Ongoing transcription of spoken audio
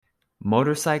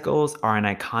Motorcycles are an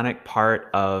iconic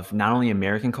part of not only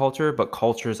American culture, but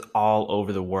cultures all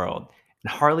over the world.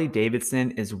 And Harley Davidson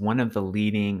is one of the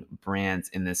leading brands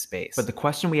in this space. But the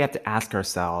question we have to ask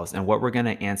ourselves, and what we're going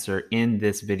to answer in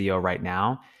this video right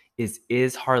now,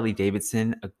 is Harley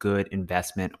Davidson a good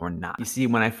investment or not? You see,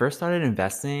 when I first started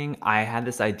investing, I had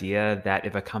this idea that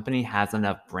if a company has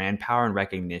enough brand power and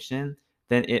recognition,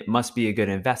 then it must be a good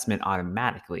investment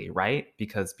automatically, right?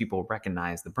 Because people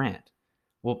recognize the brand.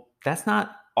 Well, that's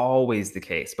not always the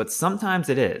case, but sometimes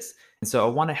it is. And so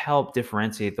I want to help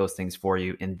differentiate those things for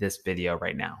you in this video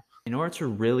right now. In order to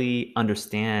really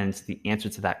understand the answer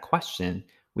to that question,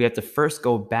 we have to first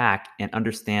go back and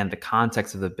understand the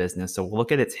context of the business. So we'll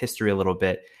look at its history a little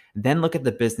bit, then look at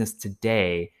the business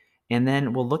today, and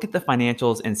then we'll look at the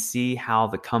financials and see how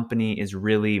the company is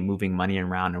really moving money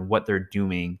around and what they're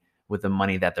doing with the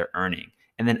money that they're earning.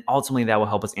 And then ultimately that will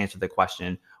help us answer the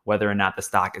question whether or not the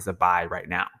stock is a buy right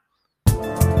now.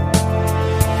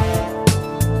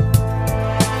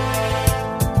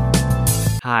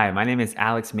 Hi, my name is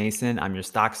Alex Mason. I'm your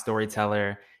stock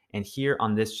storyteller. And here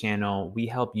on this channel, we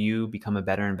help you become a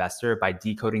better investor by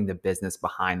decoding the business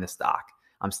behind the stock.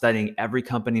 I'm studying every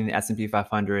company in the S&P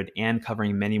 500 and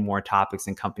covering many more topics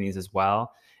and companies as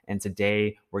well. And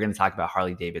today we're going to talk about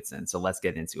Harley Davidson. So let's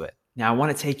get into it. Now, I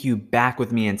want to take you back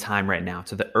with me in time right now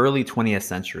to the early 20th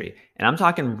century. And I'm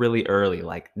talking really early,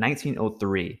 like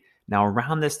 1903. Now,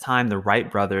 around this time, the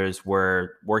Wright brothers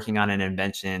were working on an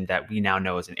invention that we now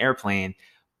know as an airplane,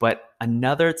 but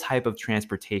another type of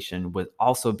transportation was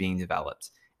also being developed,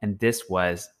 and this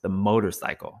was the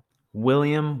motorcycle.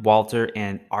 William, Walter,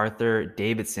 and Arthur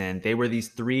Davidson, they were these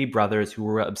three brothers who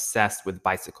were obsessed with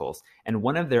bicycles. And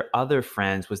one of their other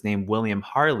friends was named William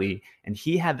Harley, and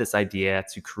he had this idea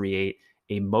to create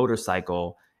a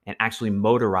motorcycle and actually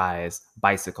motorize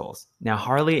bicycles. Now,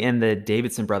 Harley and the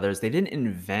Davidson brothers, they didn't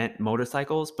invent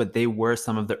motorcycles, but they were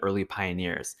some of the early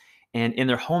pioneers. And in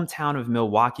their hometown of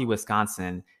Milwaukee,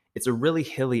 Wisconsin, it's a really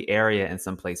hilly area in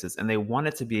some places, and they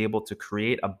wanted to be able to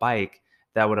create a bike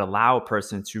that would allow a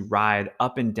person to ride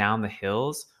up and down the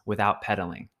hills without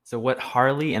pedaling. So what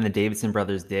Harley and the Davidson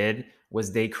brothers did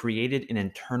was they created an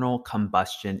internal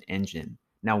combustion engine.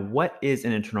 Now, what is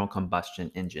an internal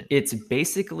combustion engine? It's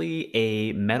basically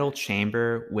a metal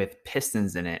chamber with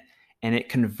pistons in it, and it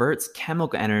converts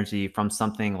chemical energy from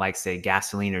something like, say,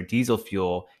 gasoline or diesel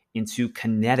fuel into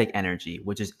kinetic energy,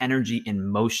 which is energy in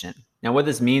motion. Now, what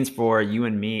this means for you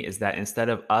and me is that instead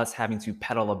of us having to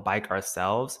pedal a bike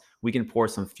ourselves, we can pour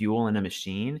some fuel in a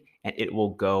machine and it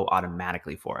will go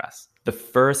automatically for us. The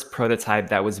first prototype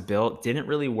that was built didn't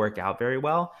really work out very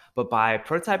well, but by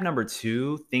prototype number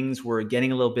 2, things were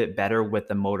getting a little bit better with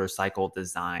the motorcycle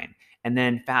design. And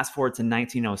then fast forward to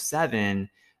 1907,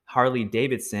 Harley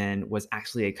Davidson was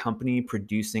actually a company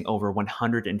producing over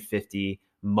 150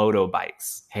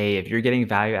 moto-bikes. Hey, if you're getting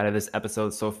value out of this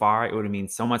episode so far, it would mean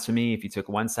so much to me if you took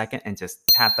 1 second and just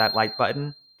tap that like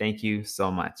button. Thank you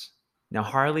so much. Now,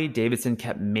 Harley Davidson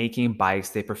kept making bikes.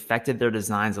 They perfected their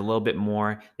designs a little bit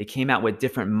more. They came out with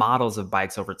different models of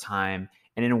bikes over time.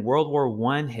 And in World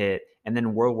War I hit and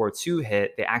then World War II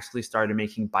hit, they actually started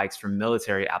making bikes for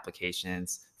military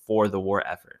applications for the war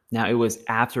effort. Now, it was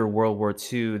after World War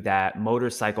II that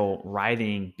motorcycle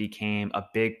riding became a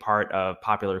big part of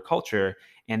popular culture,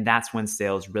 and that's when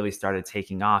sales really started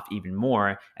taking off even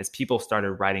more as people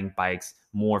started riding bikes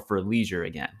more for leisure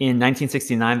again. In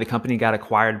 1969, the company got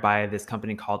acquired by this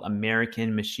company called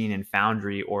American Machine and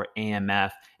Foundry, or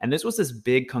AMF, and this was this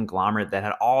big conglomerate that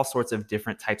had all sorts of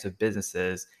different types of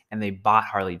businesses, and they bought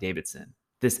Harley Davidson.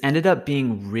 This ended up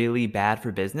being really bad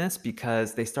for business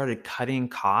because they started cutting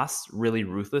costs really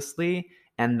ruthlessly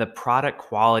and the product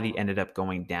quality ended up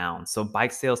going down. So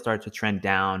bike sales started to trend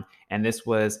down, and this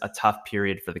was a tough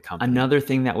period for the company. Another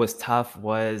thing that was tough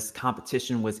was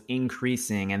competition was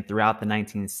increasing, and throughout the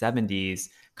 1970s,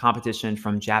 competition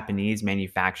from Japanese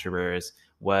manufacturers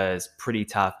was pretty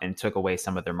tough and took away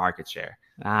some of their market share.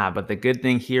 But the good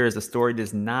thing here is the story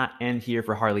does not end here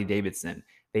for Harley Davidson.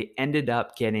 They ended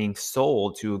up getting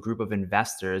sold to a group of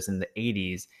investors in the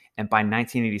 80s. And by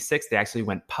 1986, they actually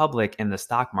went public in the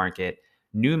stock market.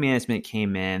 New management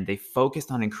came in. They focused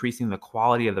on increasing the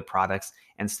quality of the products.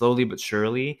 And slowly but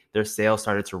surely, their sales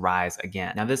started to rise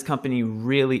again. Now, this company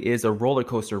really is a roller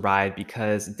coaster ride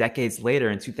because decades later,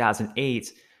 in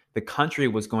 2008, the country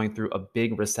was going through a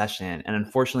big recession, and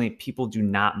unfortunately, people do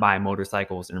not buy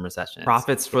motorcycles in recessions.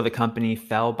 Profits for the company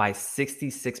fell by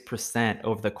 66%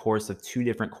 over the course of 2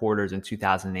 different quarters in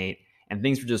 2008, and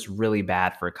things were just really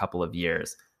bad for a couple of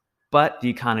years. But the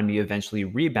economy eventually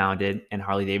rebounded, and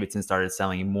Harley Davidson started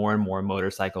selling more and more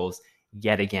motorcycles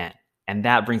yet again. And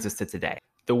that brings us to today.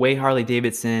 The way Harley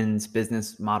Davidson's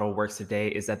business model works today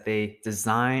is that they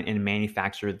design and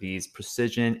manufacture these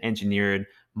precision engineered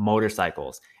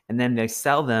motorcycles, and then they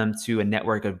sell them to a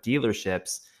network of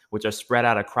dealerships, which are spread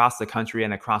out across the country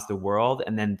and across the world.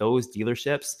 And then those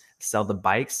dealerships sell the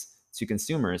bikes to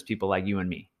consumers, people like you and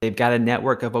me. They've got a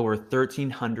network of over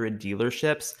 1,300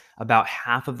 dealerships. About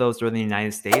half of those are in the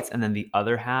United States, and then the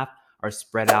other half are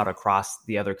spread out across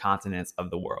the other continents of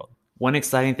the world. One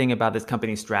exciting thing about this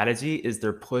company's strategy is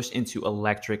their push into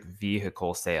electric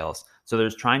vehicle sales. So they're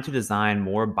trying to design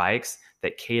more bikes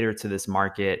that cater to this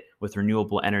market with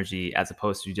renewable energy as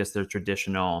opposed to just their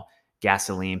traditional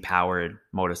gasoline powered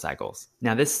motorcycles.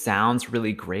 Now, this sounds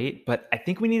really great, but I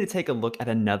think we need to take a look at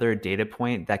another data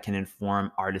point that can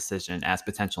inform our decision as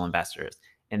potential investors.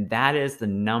 And that is the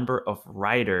number of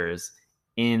riders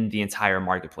in the entire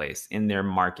marketplace, in their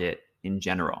market in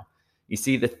general. You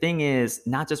see, the thing is,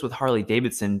 not just with Harley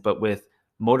Davidson, but with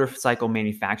motorcycle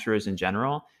manufacturers in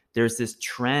general, there's this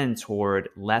trend toward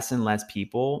less and less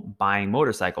people buying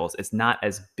motorcycles. It's not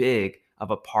as big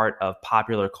of a part of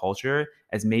popular culture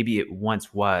as maybe it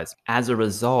once was. As a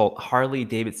result, Harley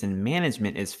Davidson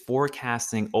management is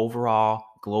forecasting overall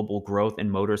global growth in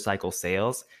motorcycle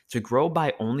sales to grow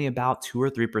by only about 2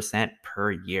 or 3%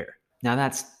 per year. Now,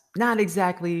 that's not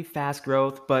exactly fast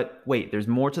growth, but wait, there's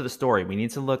more to the story. We need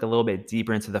to look a little bit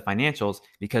deeper into the financials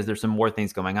because there's some more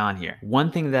things going on here.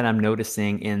 One thing that I'm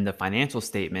noticing in the financial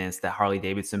statements that Harley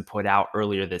Davidson put out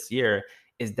earlier this year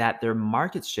is that their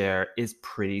market share is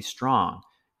pretty strong.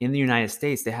 In the United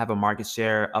States, they have a market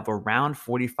share of around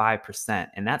 45%,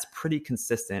 and that's pretty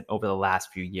consistent over the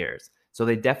last few years. So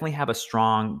they definitely have a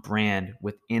strong brand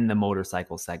within the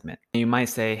motorcycle segment. And you might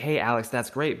say, hey, Alex, that's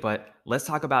great, but let's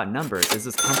talk about numbers. Is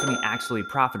this company actually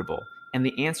profitable? And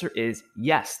the answer is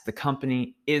yes, the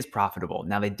company is profitable.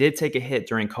 Now, they did take a hit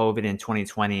during COVID in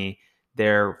 2020.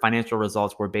 Their financial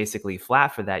results were basically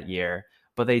flat for that year,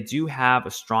 but they do have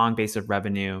a strong base of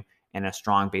revenue and a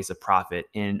strong base of profit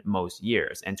in most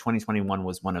years. And 2021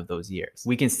 was one of those years.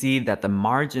 We can see that the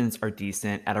margins are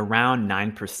decent at around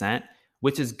 9%,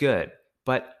 which is good.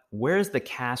 But where's the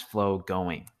cash flow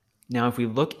going? Now, if we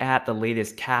look at the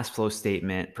latest cash flow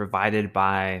statement provided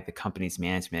by the company's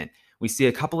management, we see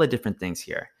a couple of different things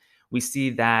here. We see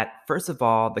that, first of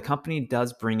all, the company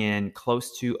does bring in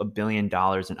close to $1 billion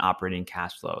in operating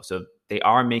cash flow. So they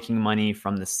are making money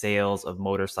from the sales of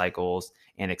motorcycles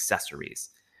and accessories.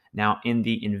 Now, in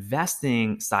the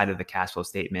investing side of the cash flow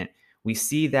statement, we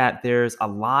see that there's a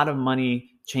lot of money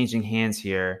changing hands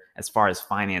here as far as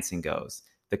financing goes.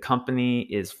 The company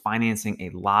is financing a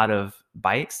lot of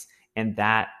bikes, and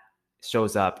that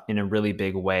shows up in a really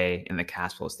big way in the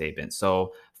cash flow statement.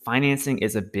 So financing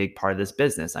is a big part of this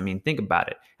business. I mean, think about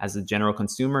it. As a general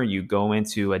consumer, you go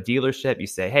into a dealership, you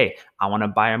say, hey, I want to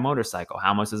buy a motorcycle.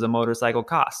 How much does a motorcycle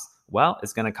cost? Well,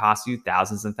 it's going to cost you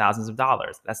thousands and thousands of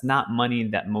dollars. That's not money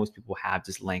that most people have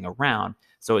just laying around.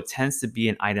 So it tends to be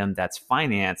an item that's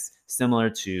financed similar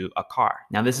to a car.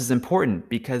 Now, this is important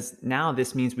because now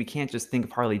this means we can't just think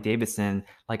of Harley Davidson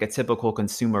like a typical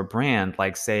consumer brand,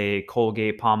 like say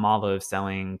Colgate Palmolive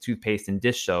selling toothpaste and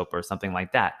dish soap or something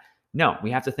like that. No,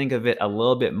 we have to think of it a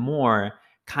little bit more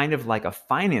kind of like a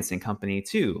financing company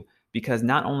too, because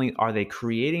not only are they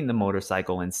creating the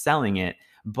motorcycle and selling it,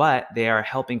 but they are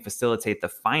helping facilitate the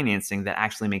financing that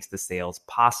actually makes the sales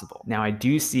possible. Now, I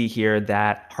do see here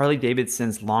that Harley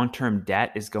Davidson's long-term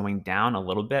debt is going down a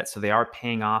little bit. So they are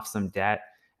paying off some debt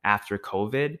after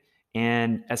COVID.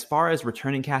 And as far as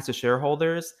returning cash to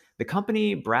shareholders, the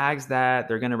company brags that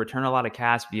they're going to return a lot of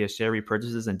cash via share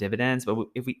repurchases and dividends. But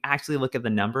if we actually look at the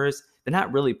numbers, they're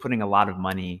not really putting a lot of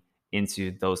money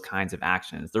into those kinds of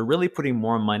actions. They're really putting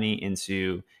more money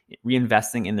into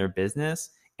reinvesting in their business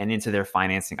and into their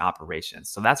financing operations.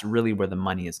 So that's really where the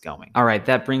money is going. All right,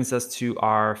 that brings us to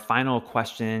our final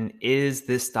question. Is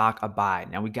this stock a buy?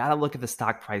 Now, we got to look at the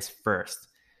stock price first.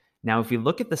 Now, if we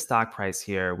look at the stock price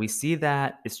here, we see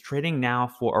that it's trading now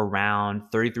for around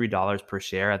 $33 per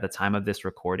share at the time of this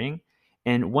recording.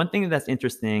 And one thing that's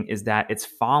interesting is that it's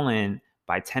fallen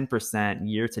by 10%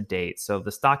 year to date. So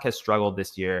the stock has struggled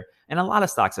this year, and a lot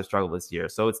of stocks have struggled this year.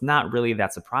 So it's not really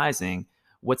that surprising.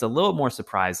 What's a little more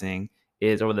surprising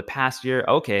is over the past year,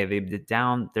 okay, they're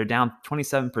down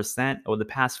 27%. Over the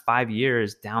past 5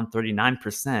 years, down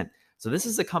 39%. So this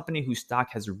is a company whose stock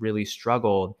has really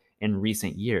struggled in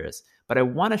recent years. But I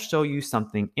want to show you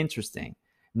something interesting.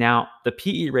 Now, the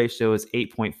PE ratio is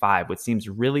 8.5, which seems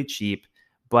really cheap.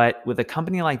 But with a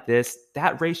company like this,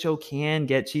 that ratio can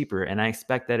get cheaper. And I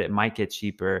expect that it might get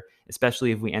cheaper,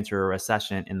 especially if we enter a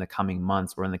recession in the coming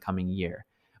months or in the coming year.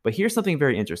 But here's something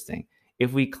very interesting.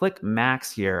 If we click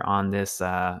max here on this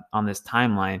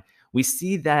timeline, we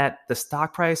see that the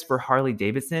stock price for Harley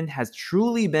Davidson has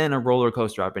truly been a roller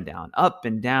coaster up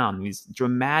and down, these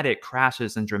dramatic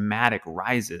crashes and dramatic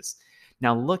rises.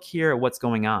 Now, look here at what's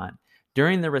going on.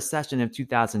 During the recession of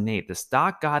 2008, the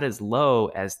stock got as low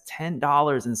as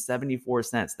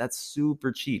 $10.74. That's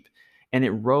super cheap. And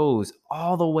it rose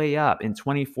all the way up in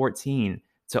 2014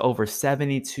 to over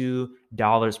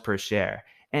 $72 per share.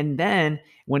 And then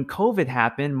when COVID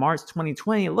happened, March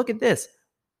 2020, look at this.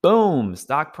 Boom,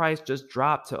 stock price just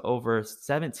dropped to over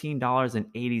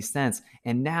 $17.80.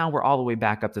 And now we're all the way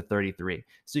back up to 33.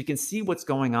 So you can see what's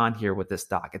going on here with this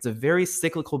stock. It's a very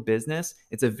cyclical business.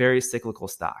 It's a very cyclical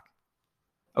stock.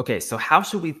 Okay, so how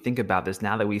should we think about this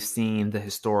now that we've seen the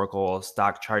historical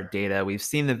stock chart data, we've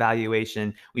seen the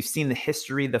valuation, we've seen the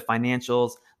history, the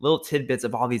financials, little tidbits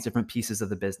of all these different pieces of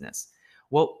the business?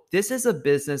 Well, this is a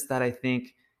business that I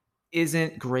think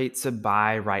isn't great to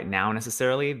buy right now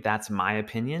necessarily. That's my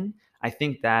opinion. I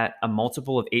think that a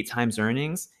multiple of 8 times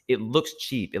earnings, it looks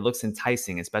cheap, it looks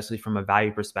enticing, especially from a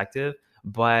value perspective,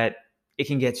 but it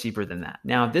can get cheaper than that.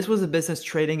 Now, if this was a business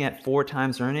trading at 4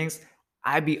 times earnings,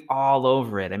 I'd be all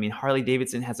over it. I mean, Harley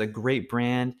Davidson has a great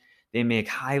brand. They make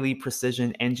highly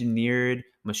precision engineered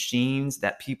machines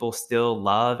that people still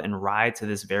love and ride to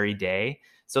this very day.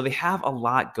 So they have a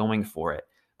lot going for it.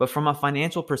 But from a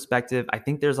financial perspective, I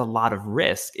think there's a lot of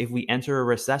risk. If we enter a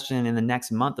recession in the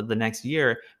next month of the next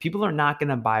year, people are not going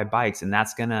to buy bikes, and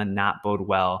that's going to not bode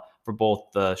well for both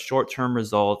the short-term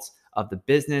results of the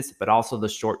business, but also the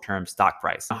short-term stock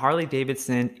price. Now, Harley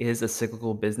Davidson is a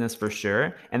cyclical business for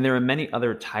sure, and there are many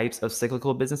other types of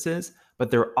cyclical businesses,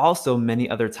 but there are also many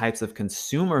other types of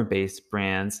consumer-based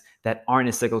brands that aren't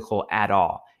as cyclical at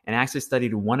all. And I actually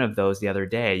studied one of those the other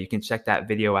day. You can check that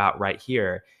video out right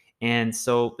here. And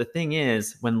so the thing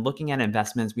is, when looking at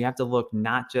investments, we have to look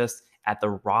not just at the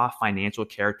raw financial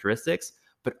characteristics,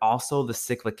 but also the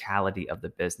cyclicality of the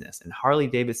business. And Harley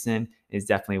Davidson is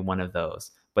definitely one of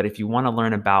those. But if you want to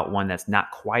learn about one that's not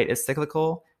quite as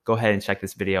cyclical, go ahead and check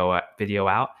this video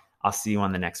out. I'll see you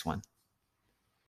on the next one.